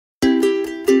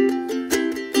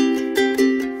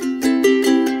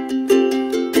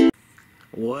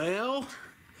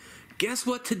Guess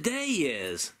what today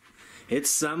is? It's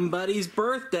somebody's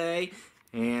birthday,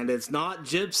 and it's not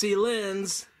Gypsy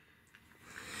Lynn's.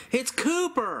 It's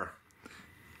Cooper!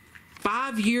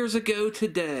 5 years ago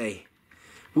today,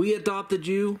 we adopted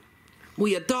you.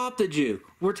 We adopted you.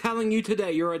 We're telling you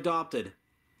today you're adopted.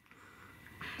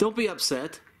 Don't be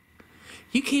upset.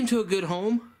 You came to a good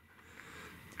home.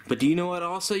 But do you know what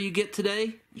also you get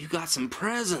today? You got some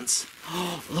presents.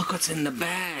 Oh, look what's in the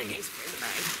bag.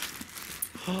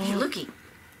 Hey, looky.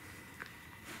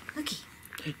 Looky.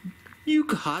 You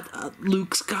got a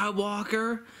Luke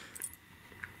Skywalker.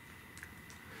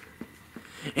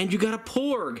 And you got a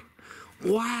Porg.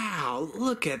 Wow,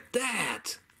 look at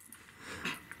that.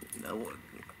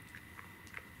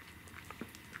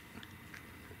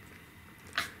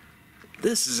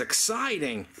 This is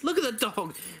exciting. Look at the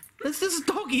dog. This is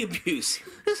doggy abuse.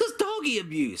 This is doggy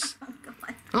abuse. Oh, God.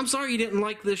 I'm sorry you didn't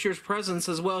like this year's presents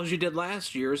as well as you did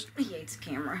last year's. He hates the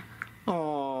camera.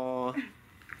 Aww.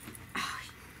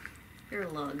 You're a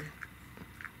lug.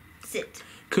 Sit.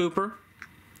 Cooper,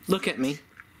 look at me.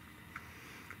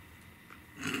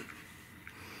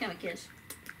 Have a kiss.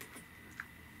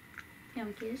 Have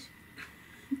a kiss.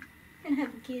 And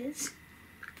have a kiss.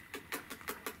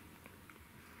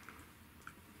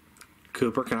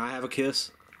 Cooper, can I have a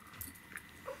kiss?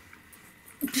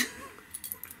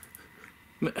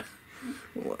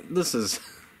 This is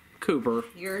Cooper.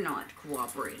 You're not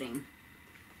cooperating.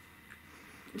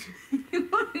 You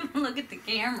won't even look at the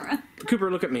camera. Cooper,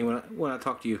 look at me when I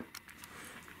talk to you.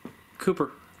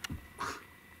 Cooper.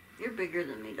 You're bigger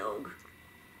than me, dog.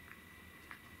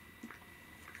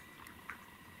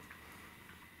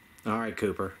 All right,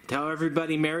 Cooper. Tell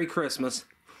everybody Merry Christmas.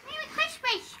 Merry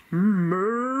Christmas.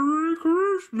 Merry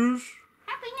Christmas.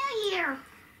 Happy New Year.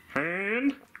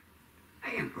 And?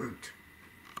 I am Groot.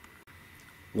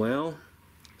 Well,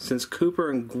 since Cooper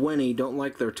and Gwenny don't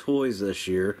like their toys this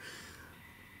year,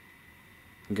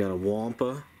 we got a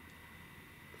Wampa,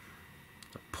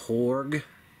 a Porg,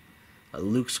 a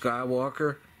Luke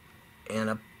Skywalker, and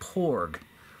a Porg.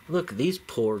 Look, these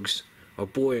Porgs are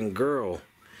boy and girl.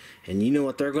 And you know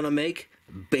what they're going to make?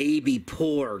 Baby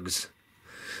Porgs.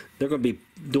 They're going to be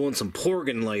doing some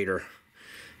porging later.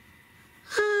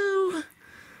 Oh,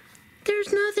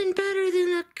 there's nothing better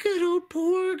than a good old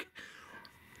Porg.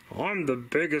 I'm the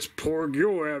biggest Porg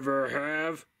you'll ever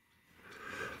have.